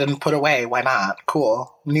arrested and put away. Why not?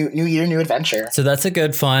 Cool. New year, new adventure. So that's a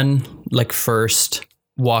good fun like first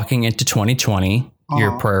walking into 2020.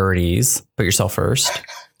 Your priorities. Put yourself first.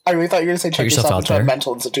 I really thought you were going to say check yourself into a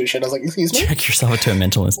mental institution. I was like, excuse me? Check yourself into a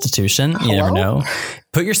mental institution. You never know.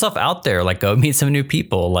 Put yourself out there. Like, go meet some new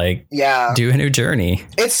people. Like, do a new journey.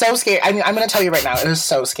 It's so scary. I mean, I'm going to tell you right now, it is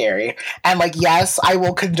so scary. And like, yes, I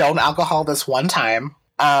will condone alcohol this one time.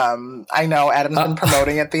 I know Adam's been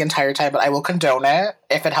promoting it the entire time, but I will condone it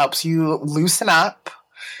if it helps you loosen up.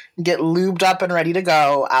 Get lubed up and ready to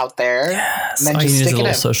go out there. Yes. And then just stick a little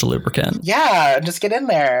in. social lubricant. Yeah, just get in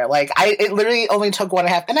there. Like it literally only took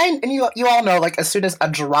 1.5. And you all know, like as soon as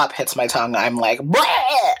a drop hits my tongue, I'm like,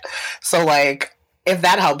 bleh! So like if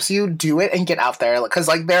that helps you, do it and get out there. Because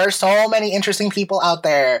like there are so many interesting people out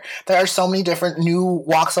there. There are so many different new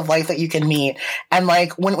walks of life that you can meet. And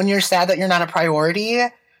like when you're sad that you're not a priority,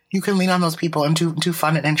 you can lean on those people and do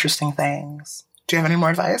fun and interesting things. Do you have any more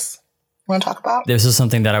advice? Want to talk about? This is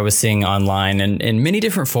something that I was seeing online and in many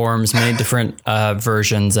different forums, many different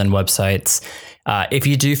versions and websites. If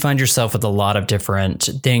you do find yourself with a lot of different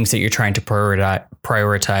things that you're trying to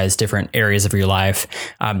prioritize different areas of your life,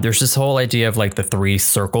 there's this whole idea of like the 3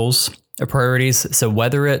 circles of priorities. So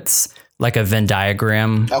whether it's like a Venn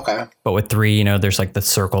diagram, but with 3, there's like the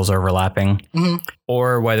circles overlapping,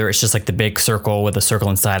 or whether it's just like the big circle with a circle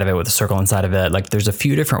inside of it, with a circle inside of it. Like there's a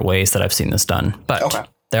few different ways that I've seen this done, but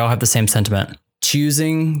they all have the same sentiment.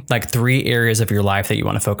 Choosing like 3 areas of your life that you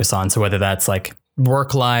want to focus on. So whether that's like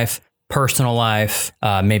work life, personal life,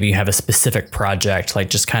 maybe you have a specific project, like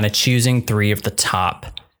just kind of choosing 3 of the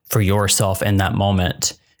top for yourself in that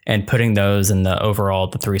moment and putting those in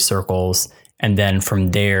the 3 circles. And then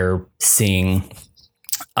from there, seeing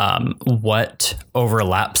what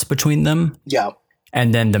overlaps between them. Yeah.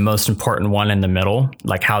 And then the most important one in the middle,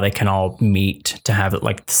 like how they can all meet to have it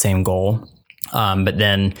like the same goal. But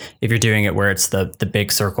then if you're doing it where it's the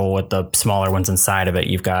big circle with the smaller ones inside of it,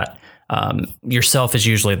 you've got yourself is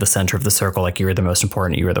usually the center of the circle. Like you are the most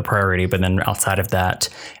important, you are the priority. But then outside of that,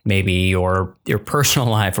 maybe your personal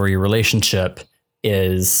life or your relationship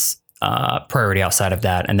is priority outside of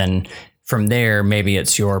that. And then from there, maybe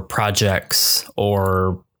it's your projects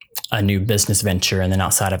or a new business venture. And then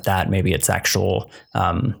outside of that, maybe it's actual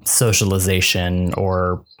socialization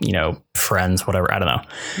or, friends, whatever. I don't know.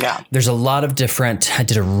 Yeah. There's a lot of different, I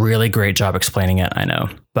did a really great job explaining it. I know,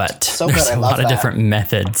 but there's a lot of different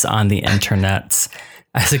methods on the internet.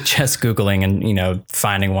 I suggest Googling and,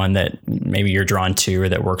 finding one that maybe you're drawn to or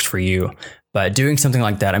that works for you. But doing something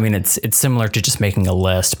like that, I mean, it's similar to just making a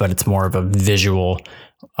list, but it's more of a visual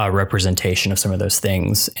representation of some of those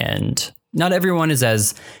things. And not everyone is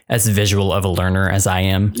as visual of a learner as I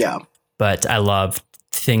am. Yeah. But I love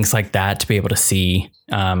things like that to be able to see,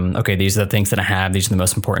 okay, these are the things that I have. These are the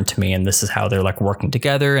most important to me. And this is how they're like working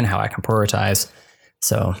together and how I can prioritize.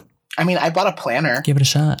 So, I mean, I bought a planner. Give it a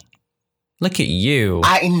shot. Look at you.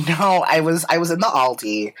 I know. I was in the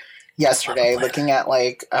Aldi yesterday looking at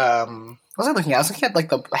like, what was I looking at? I was looking at like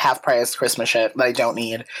the half price Christmas shit that I don't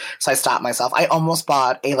need. So I stopped myself. I almost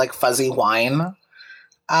bought a like fuzzy wine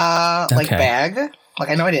like bag. Like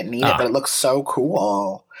I know I didn't need it, but it looks so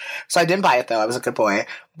cool. So I didn't buy it though. I was a good boy.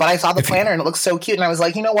 But I saw the planner and it looks so cute. And I was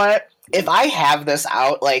like, you know what? If I have this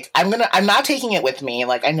out, like I'm not taking it with me.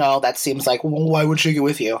 Like I know that seems like, well, why would you take it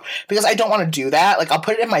with you? Because I don't want to do that. Like I'll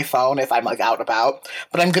put it in my phone if I'm like out and about,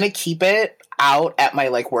 but I'm going to keep it out at my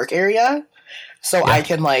like work area. So I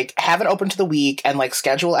can like have it open to the week and like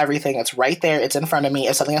schedule everything. It's right there. It's in front of me.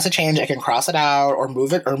 If something has to change, I can cross it out or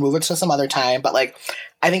move it to some other time. But like,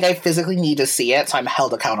 I think I physically need to see it. So I'm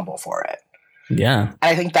held accountable for it. Yeah. And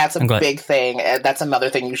I think that's a big thing. That's another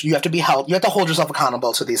thing. You have to be held. You have to hold yourself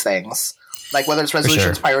accountable to these things. Like whether it's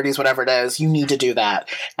resolutions, priorities, whatever it is, you need to do that.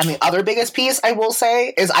 And the other biggest piece I will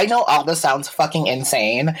say is I know all this sounds fucking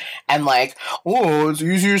insane and like, oh, it's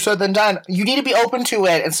easier said than done. You need to be open to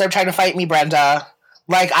it instead of trying to fight me, Brenda.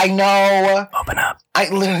 Like I know. Open up. I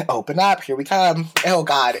literally open up. Here we come. Oh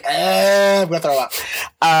God, I'm gonna throw up.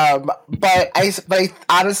 But I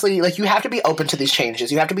honestly like you have to be open to these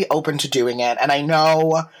changes. You have to be open to doing it. And I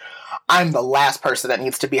know I'm the last person that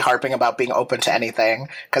needs to be harping about being open to anything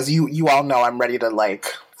because you all know I'm ready to like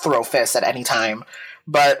throw fists at any time.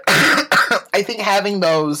 But I think having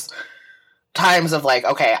those times of like,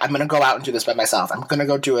 okay, I'm gonna go out and do this by myself. I'm gonna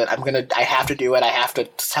go do it. I have to do it. I have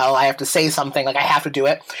to say something. Like I have to do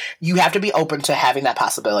it. You have to be open to having that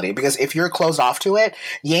possibility because if you're closed off to it,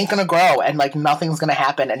 you ain't gonna grow and like nothing's gonna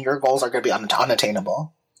happen and your goals are gonna be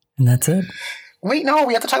unattainable. And that's it. Wait, no,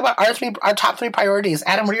 we have to talk about our top 3 priorities.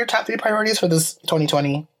 Adam, what are your top 3 priorities for this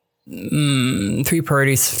 2020? 3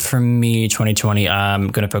 priorities for me 2020. I'm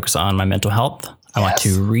going to focus on my mental health. I want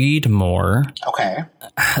to read more. Okay.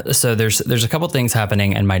 So there's a couple things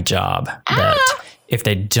happening in my job that if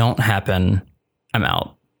they don't happen, I'm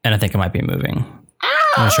out. And I think I might be moving.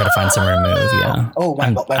 I'm going to try to find somewhere to move. Yeah. Oh, my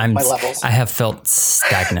levels. I have felt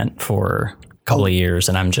stagnant for a couple of years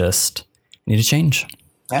and I'm just need to change.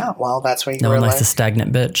 Yeah, well, that's where you No one likes a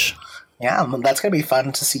stagnant bitch. Yeah, that's going to be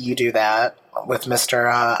fun to see you do that with Mr.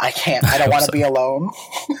 I don't want to be alone.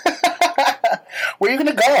 Where are you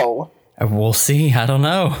going to go? We'll see. I don't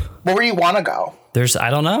know. Where do you want to go? I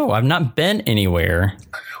don't know. I've not been anywhere.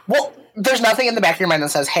 Well, there's nothing in the back of your mind that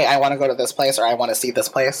says, hey, I want to go to this place or I want to see this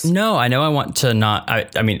place. No, I know I want to not.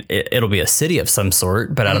 I mean, it'll be a city of some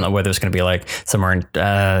sort, but I don't know whether it's going to be like somewhere in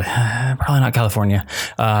probably not California.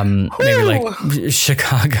 Maybe like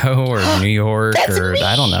Chicago or New York or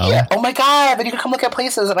I don't know. Oh my God. Then you can come look at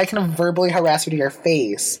places and I can verbally harass you to your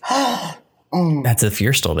face. That's if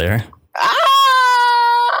you're still there.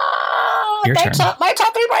 Your turn. My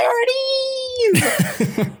top 3 priorities.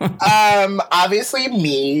 Obviously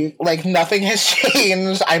me, like nothing has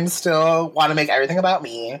changed. I'm still want to make everything about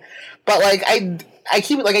me, but like I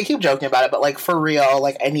keep joking about it, but like for real,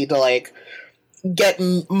 like I need to like get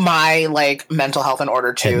my like mental health in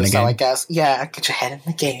order too. So I guess get your head in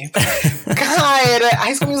the game. God,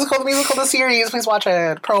 High School Musical, the series, please watch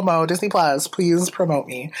it. Promo Disney Plus, please promote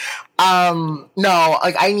me. No,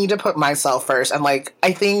 like I need to put myself first, and like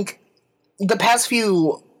I think the past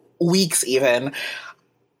few weeks even,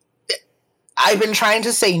 I've been trying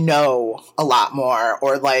to say no a lot more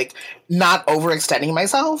or like not overextending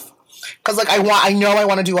myself. Cause like I know I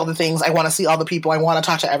want to do all the things. I want to see all the people. I want to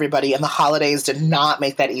talk to everybody. And the holidays did not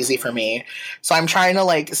make that easy for me. So I'm trying to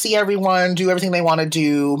like see everyone, do everything they want to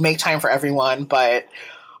do, make time for everyone. But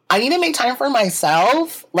I need to make time for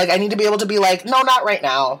myself. Like I need to be able to be like, no, not right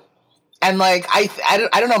now. And like I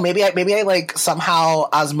don't know, maybe I like somehow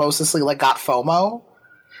osmosisly like got FOMO.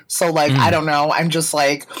 So like I don't know, I'm just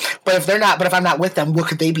like, but if I'm not with them, what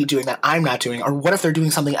could they be doing that I'm not doing? Or what if they're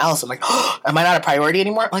doing something else? I'm like, oh, am I not a priority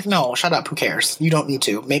anymore? Like, no, shut up, who cares? You don't need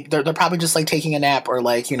to. Maybe they're probably just like taking a nap or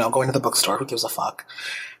like, you know, going to the bookstore. Who gives a fuck?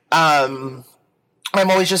 I'm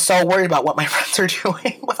always just so worried about what my friends are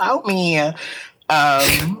doing without me.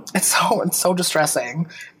 It's so distressing.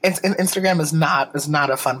 Instagram is not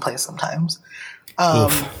a fun place sometimes.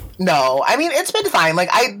 No, I mean, it's been fine.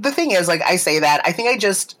 Like the thing is, like I say that, I think I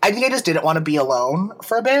just didn't want to be alone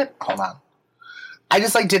for a bit. Hold on. I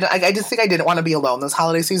just think I didn't want to be alone this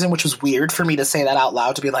holiday season, which was weird for me to say that out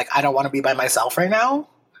loud, to be like, I don't want to be by myself right now.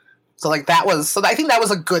 So like I think that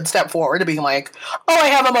was a good step forward to being like, oh, I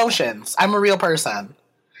have emotions. I'm a real person.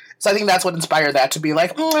 So I think that's what inspired that, to be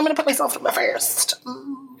like, I'm going to put myself first.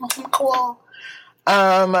 Cool.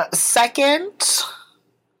 Second,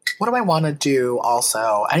 what do I want to do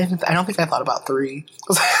also? I don't think I thought about 3.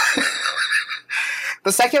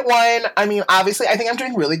 The second one, I mean, obviously, I think I'm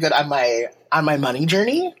doing really good on my money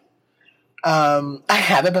journey. I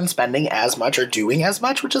haven't been spending as much or doing as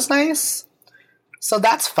much, which is nice. So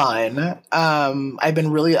that's fun. I've been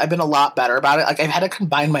a lot better about it. Like I've had to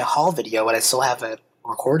combine my haul video, but I still haven't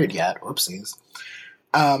recorded yet. Whoopsies.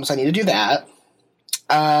 So I need to do that.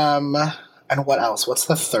 And what else? What's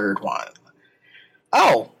the third one?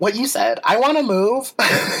 Oh, what you said. I want to move.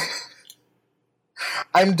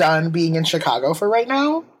 I'm done being in Chicago for right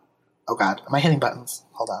now. Oh God, am I hitting buttons?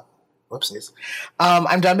 Hold on. Whoopsies.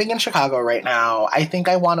 I'm done being in Chicago right now. I think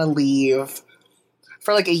I want to leave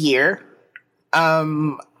for like a year.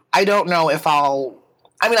 I don't know if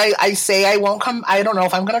I say I won't come. I don't know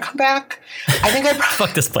if I'm going to come back. I think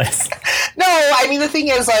fuck this place. No, I mean, the thing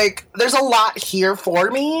is, like, there's a lot here for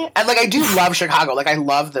me. And, like, I do love Chicago. Like, I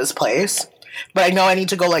love this place. But I know I need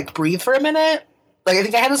to go, like, breathe for a minute. Like, I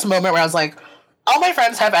think I had this moment where I was like, all my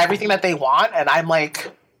friends have everything that they want, and I'm, like,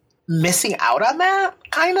 missing out on that,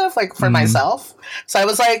 kind of, like, for myself. So I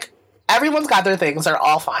was like, everyone's got their things. They're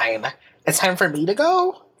all fine. It's time for me to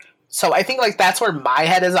go. So I think, like, that's where my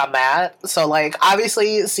head is on that. So, like,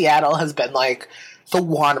 obviously, Seattle has been, like, the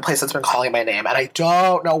one place that's been calling my name. And I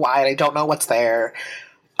don't know why, and I don't know what's there.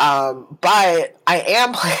 But I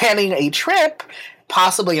am planning a trip,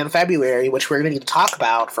 possibly in February, which we're going to need to talk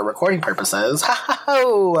about for recording purposes.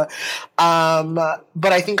 But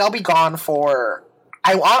I think I'll be gone for...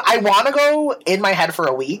 I want to go in my head for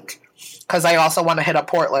a week, because I also want to hit up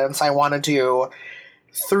Portland. So I want to do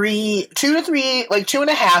 2 to 3, like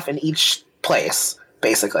 2.5 in each place,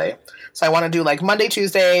 basically. So I want to do like Monday,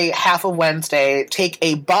 Tuesday, half of Wednesday, take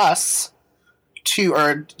a bus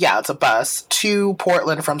it's a bus to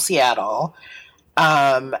Portland from Seattle.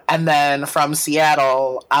 And then from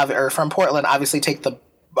Seattle, or from Portland, obviously take the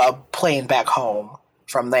plane back home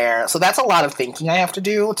from there. So that's a lot of thinking I have to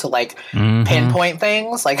do to like pinpoint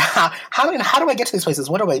things. Like how do I get to these places?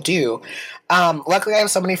 What do I do? Luckily I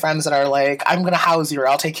have so many friends that are like, I'm going to house you or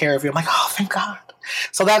I'll take care of you. I'm like, oh, thank God.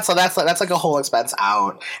 So that's like a whole expense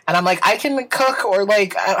out. And I'm like, I can cook or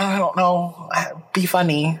like, I don't know, be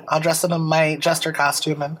funny. I'll dress in my jester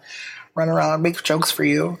costume and run around, make jokes for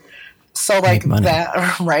you. So like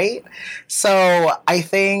that, right? So I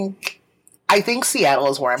think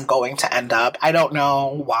Seattle is where I'm going to end up. I don't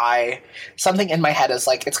know why. Something in my head is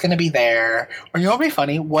like, it's going to be there. Or you know what would be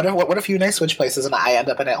funny? What if you and I switch places and I end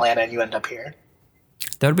up in Atlanta and you end up here?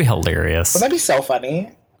 That would be hilarious. Would that be so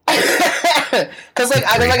funny? Because like,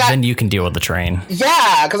 then you can deal with the train.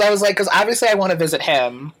 Yeah, because obviously I want to visit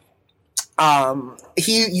him. You're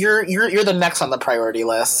the next on the priority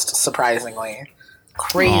list, surprisingly.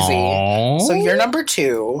 Crazy. Aww. So you're number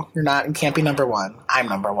 2. You can't be number 1. I'm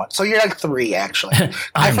number 1. So you're like 3 actually.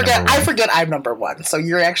 I forget I'm number 1. So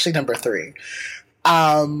you're actually number 3.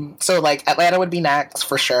 So like Atlanta would be next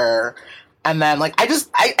for sure. And then like I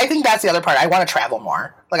think that's the other part. I want to travel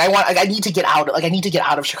more. Like I need to get out. Like I need to get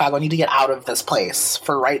out of Chicago. I need to get out of this place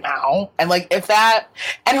for right now. And like if that,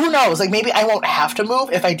 and who knows, like maybe I won't have to move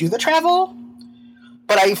if I do the travel.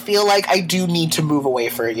 But I feel like I do need to move away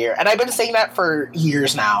for a year. And I've been saying that for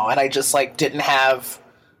years now. And I just like didn't have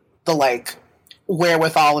the like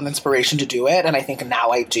wherewithal and inspiration to do it. And I think now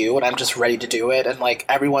I do. And I'm just ready to do it. And like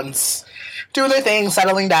everyone's doing their thing,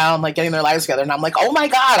 settling down, like getting their lives together. And I'm like, oh my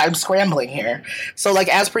God, I'm scrambling here. So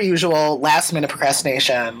like as per usual, last minute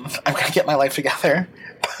procrastination, I'm going to get my life together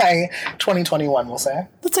by 2021, we'll say.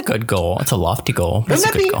 That's a good goal. It's a lofty goal. It's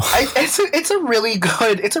a good goal. It's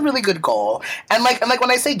a really good goal. And like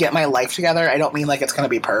when I say get my life together, I don't mean like it's going to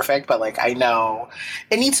be perfect, but like I know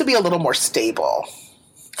it needs to be a little more stable.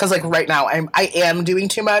 Because like right now I am doing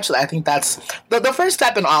too much. I think that's the first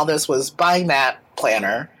step in all this was buying that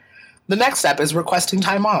planner. The next step is requesting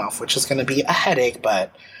time off, which is going to be a headache,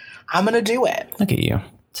 but I'm going to do it. Look at you.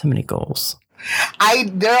 So many goals.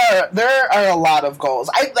 There are a lot of goals.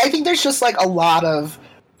 I think there's just like a lot of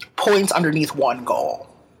points underneath one goal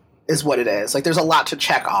is what it is. Like there's a lot to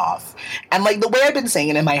check off. And like the way I've been saying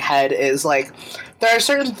it in my head is like there are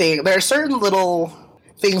certain little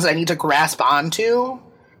things that I need to grasp onto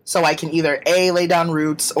so I can either A, lay down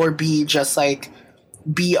roots, or B, just like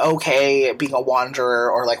be okay being a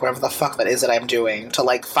wanderer or like whatever the fuck that is that I'm doing to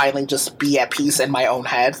like finally just be at peace in my own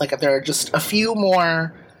head. Like if there are just a few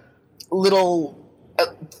more little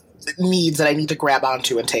needs that I need to grab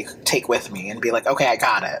onto and take with me and be like, okay, I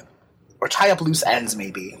got it. Or tie up loose ends,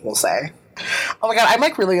 maybe, we'll say. Oh my God, I'm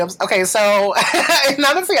like really okay, so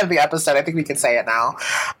now that's the end of the episode, I think we can say it now.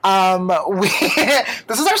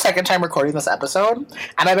 This is our second time recording this episode,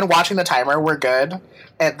 and I've been watching the timer. We're good.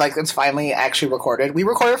 It's finally actually recorded. We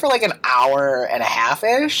recorded for like an hour and a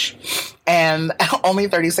half-ish, and only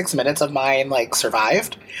 36 minutes of mine like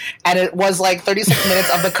survived. And it was like 36 minutes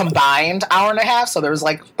of the combined hour and a half, so there was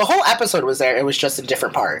like the whole episode was there. It was just in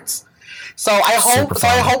different parts. So I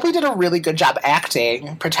hope we did a really good job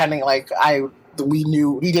acting, pretending like we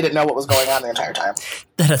didn't know what was going on the entire time.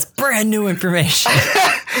 That is brand new information.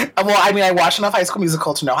 Well, I mean, I watched enough High School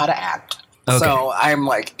Musical to know how to act. Okay. So I'm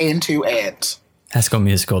like into it. High School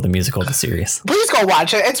Musical, the series. Please go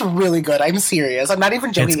watch it. It's really good. I'm serious. I'm not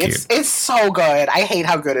even joking. It's so good. I hate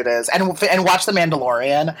how good it is. And watch The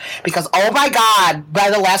Mandalorian because, oh my God,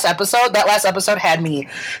 by the last episode, that last episode had me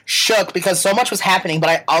shook because so much was happening, but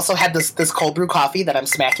I also had this cold brew coffee that I'm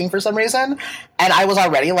smacking for some reason, and I was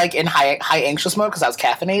already like in high anxious mode because I was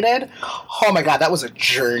caffeinated. Oh my God, that was a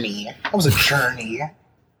journey. Okay,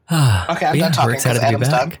 I'm done talking because Adam's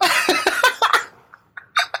done.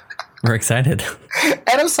 We're excited. And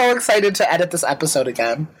I'm so excited to edit this episode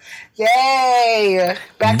again. Yay!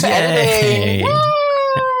 Back to editing. Woo!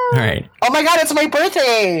 All right. Oh my God, it's my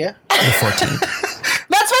birthday. The 14th.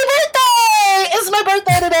 That's my birthday! It's my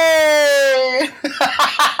birthday today!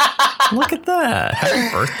 Look at that. Happy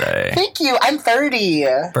birthday. Thank you. I'm 30.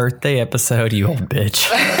 Birthday episode, you old bitch.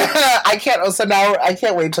 I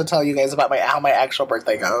can't wait to tell you guys about how my actual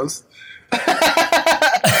birthday goes.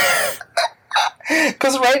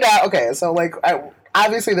 Because right now, okay, so like,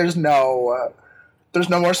 obviously there's no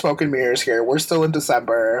more smoke and mirrors here. We're still in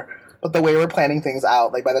December, but the way we're planning things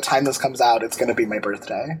out, like by the time this comes out, it's going to be my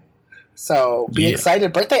birthday. So be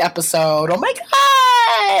excited, birthday episode. Oh my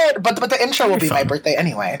God! But the intro will be my birthday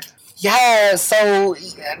anyway. Yeah, so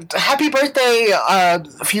happy birthday,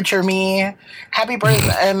 future me. Happy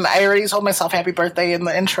birthday. And I already told myself happy birthday in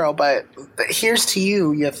the intro, but here's to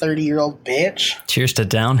you, you 30-year-old bitch. Cheers to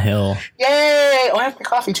Downhill. Yay! Oh, I have my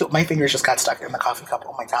coffee too. My fingers just got stuck in the coffee cup.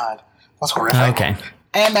 Oh my god. That's horrific. Okay.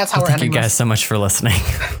 And that's how we're Thank ending you guys this. so much for listening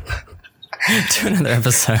to another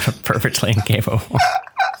episode of Perfectly Incapable.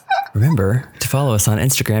 Remember to follow us on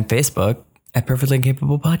Instagram, Facebook at Perfectly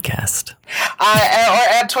Incapable Podcast. Or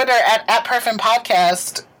at Twitter at Perfin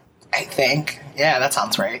Podcast, I think. Yeah, that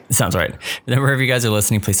sounds right. Sounds right. Remember, wherever you guys are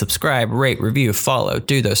listening, please subscribe, rate, review, follow,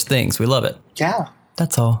 do those things. We love it. Yeah,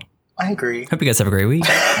 That's all. I agree. Hope you guys have a great week.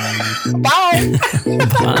 Bye!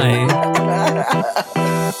 Bye.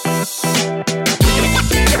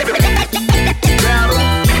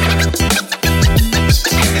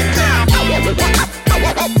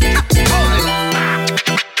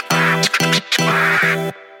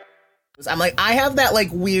 I'm like, I have that like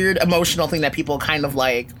weird emotional thing that people kind of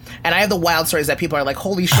like, and I have the wild stories that people are like,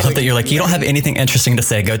 holy shit. I thought that you're like, you don't have anything interesting to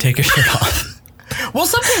say. Go take your shirt off. Well,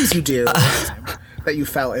 sometimes you do. That you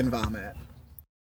fell in vomit.